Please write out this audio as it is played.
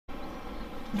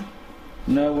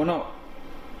No, we're not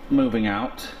moving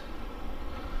out.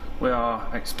 We are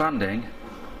expanding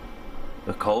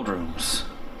the cold rooms.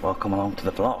 Welcome along to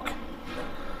the vlog.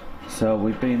 So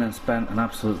we've been and spent an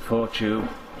absolute fortune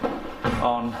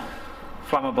on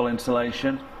flammable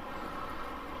insulation.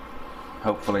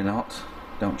 Hopefully not.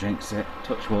 Don't jinx it.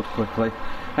 Touch wood quickly.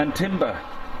 And timber.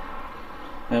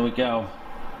 There we go.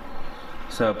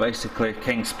 So basically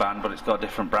Kingspan, but it's got a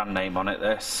different brand name on it.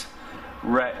 This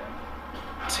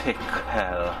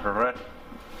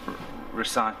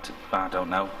Recite, I don't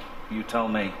know, you tell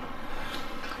me.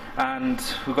 And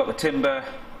we've got the timber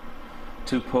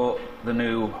to put the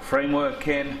new framework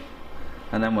in,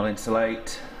 and then we'll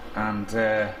insulate and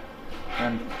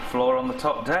floor on the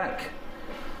top deck.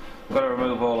 We've got to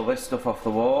remove all of this stuff off the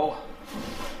wall,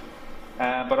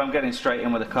 but I'm getting straight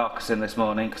in with the carcass in this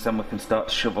morning, because then we can start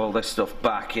to shove all this stuff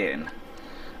back in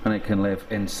and it can live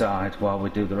inside while we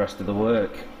do the rest of the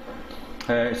work.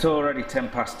 It's already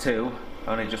 2:10.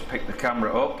 I only just picked the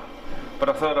camera up, but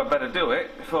I thought I'd better do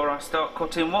it before I start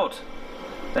cutting wood.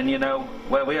 Then you know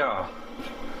where we are.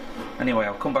 Anyway,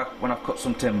 I'll come back when I've cut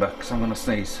some timber, because I'm going to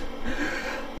sneeze.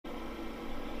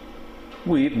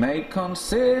 We've made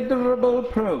considerable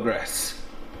progress.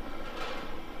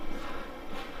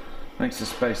 Makes the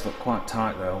space look quite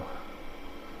tight though.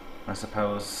 I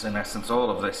suppose in essence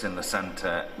all of this in the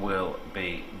centre will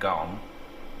be gone.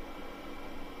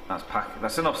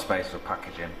 That's enough space for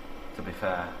packaging, to be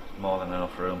fair, more than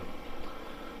enough room.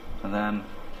 And then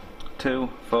 2,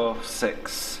 4,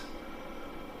 6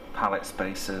 pallet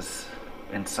spaces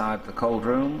inside the cold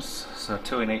rooms, so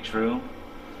 2 in each room,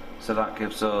 so that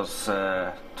gives us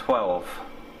 12.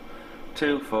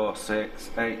 2, 4,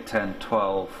 6, 8, 10,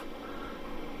 12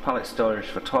 pallet storage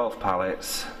for 12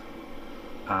 pallets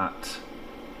at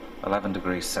 11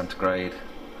 degrees centigrade.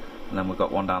 And then we've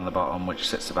got one down the bottom which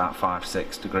sits about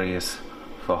 5-6 degrees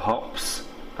for hops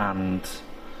and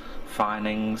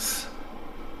finings.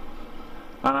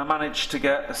 And I managed to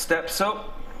get the steps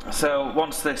up, so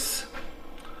once this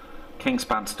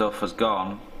Kingspan stuff has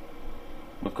gone,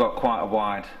 we've got quite a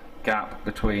wide gap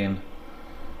between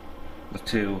the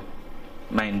two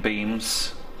main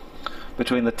beams,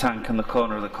 between the tank and the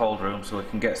corner of the cold room, so we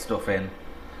can get stuff in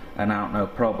and out no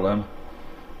problem.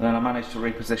 And then I managed to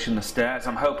reposition the stairs.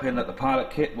 I'm hoping that the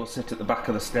pilot kit will sit at the back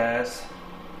of the stairs,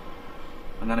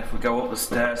 and then if we go up the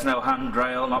stairs, no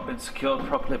handrail, not been secured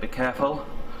properly, be careful.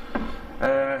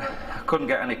 I couldn't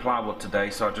get any plywood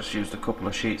today, so I just used a couple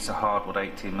of sheets of hardwood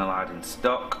 18mm I had in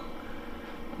stock,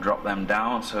 drop them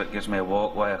down so it gives me a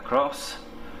walkway across.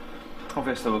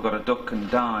 Obviously we've got a duck and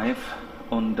dive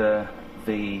under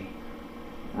the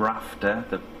rafter,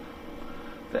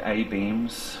 the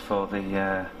A-beams for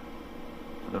the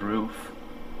roof,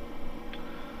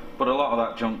 but a lot of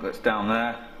that junk that's down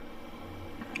there,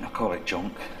 I call it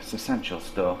junk, it's essential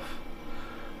stuff,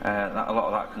 a lot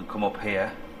of that can come up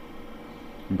here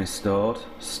and be stowed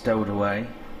away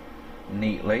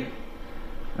neatly,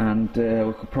 and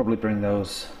we could probably bring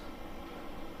those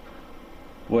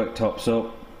worktops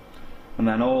up, and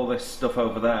then all this stuff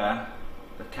over there,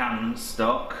 the cans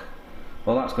stock,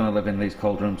 well that's going to live in these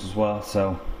cold rooms as well,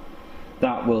 so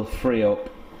that will free up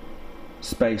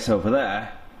space over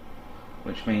there,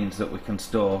 which means that we can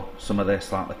store some of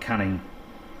this, like the can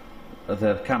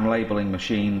labelling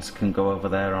machines can go over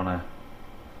there on a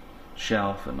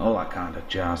shelf and all that kind of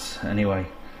jazz. Anyway,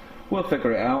 we'll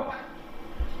figure it out,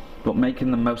 but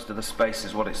making the most of the space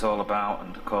is what it's all about,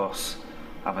 and of course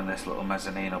having this little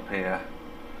mezzanine up here,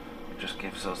 it just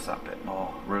gives us that bit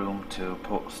more room to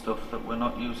put stuff that we're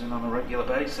not using on a regular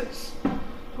basis.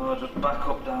 So I'll just back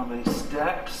up down these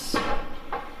steps,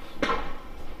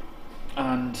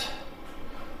 and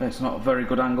it's not a very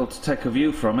good angle to take a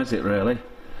view from, is it really?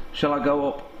 Shall I go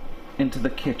up into the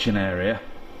kitchen area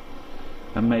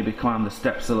and maybe climb the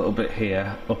steps a little bit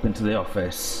here up into the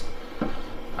office,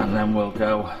 and then we'll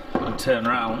go and turn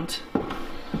around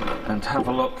and have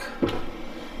a look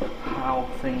how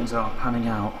things are panning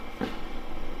out.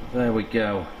 There we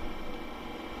go.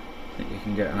 I think you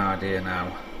can get an idea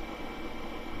now.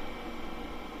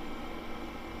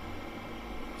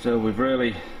 So we've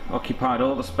really occupied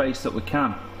all the space that we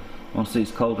can once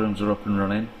these cold rooms are up and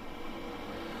running,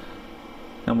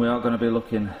 and we are going to be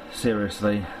looking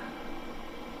seriously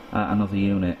at another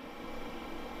unit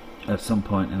at some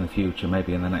point in the future,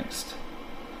 maybe in the next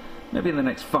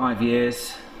 5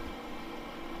 years.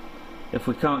 If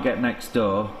we can't get next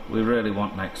door, we really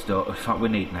want next door. In fact, we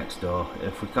need next door.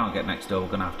 If we can't get next door, we're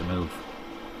going to have to move.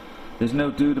 There's no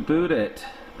do to boot it,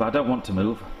 but I don't want to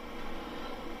move.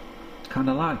 Kind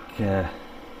of like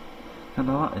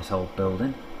this old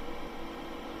building,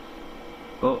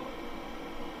 but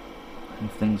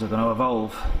if things are going to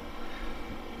evolve,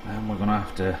 then we're going to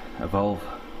have to evolve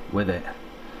with it.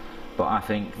 But I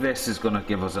think this is going to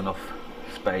give us enough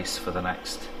space for the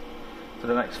next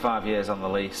 5 years on the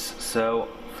lease. So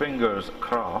fingers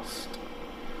crossed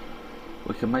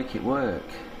we can make it work.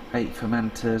 8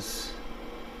 fermenters,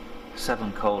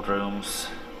 7 cold rooms.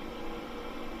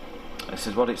 This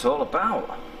is what it's all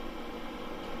about.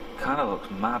 Kind of looks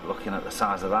mad looking at the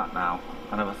size of that now.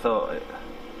 I never thought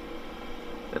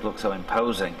it looked so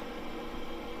imposing.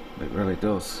 It really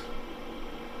does.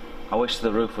 I wish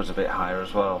the roof was a bit higher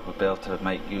as well. We'd be able to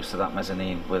make use of that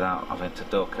mezzanine without having to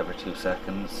duck every 2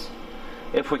 seconds.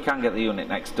 If we can get the unit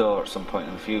next door at some point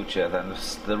in the future, then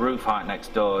the roof height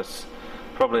next door is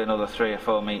probably another 3 or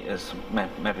 4 metres,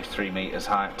 maybe 3 metres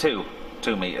higher. 2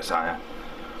 metres higher.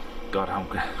 God,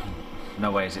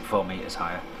 no way is it 4 metres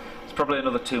higher. It's probably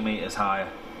another 2 metres higher.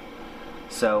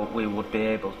 So we would be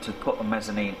able to put a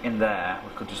mezzanine in there.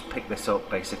 We could just pick this up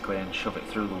basically and shove it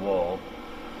through the wall,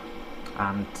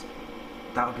 and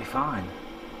that would be fine.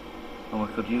 And we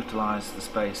could utilise the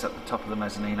space at the top of the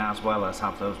mezzanine as well as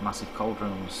have those massive cold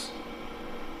rooms.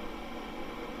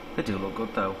 They do look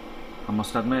good though, I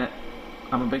must admit.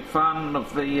 I'm a big fan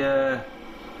of the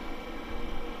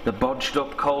bodged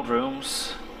up cold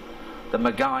rooms. The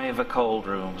MacGyver cold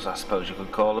rooms, I suppose you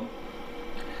could call them.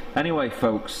 Anyway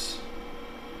folks,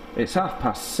 it's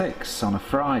 6:30 on a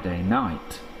Friday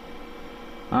night.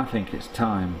 I think it's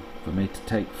time for me to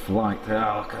take flight.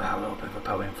 Oh, look at that, a little bit of a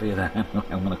poem for you there.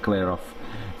 I'm going to clear off.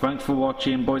 Thanks for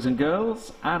watching, boys and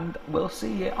girls, and we'll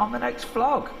see you on the next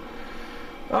vlog.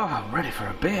 Oh, I'm ready for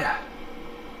a beer.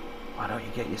 Why don't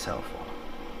you get yourself one?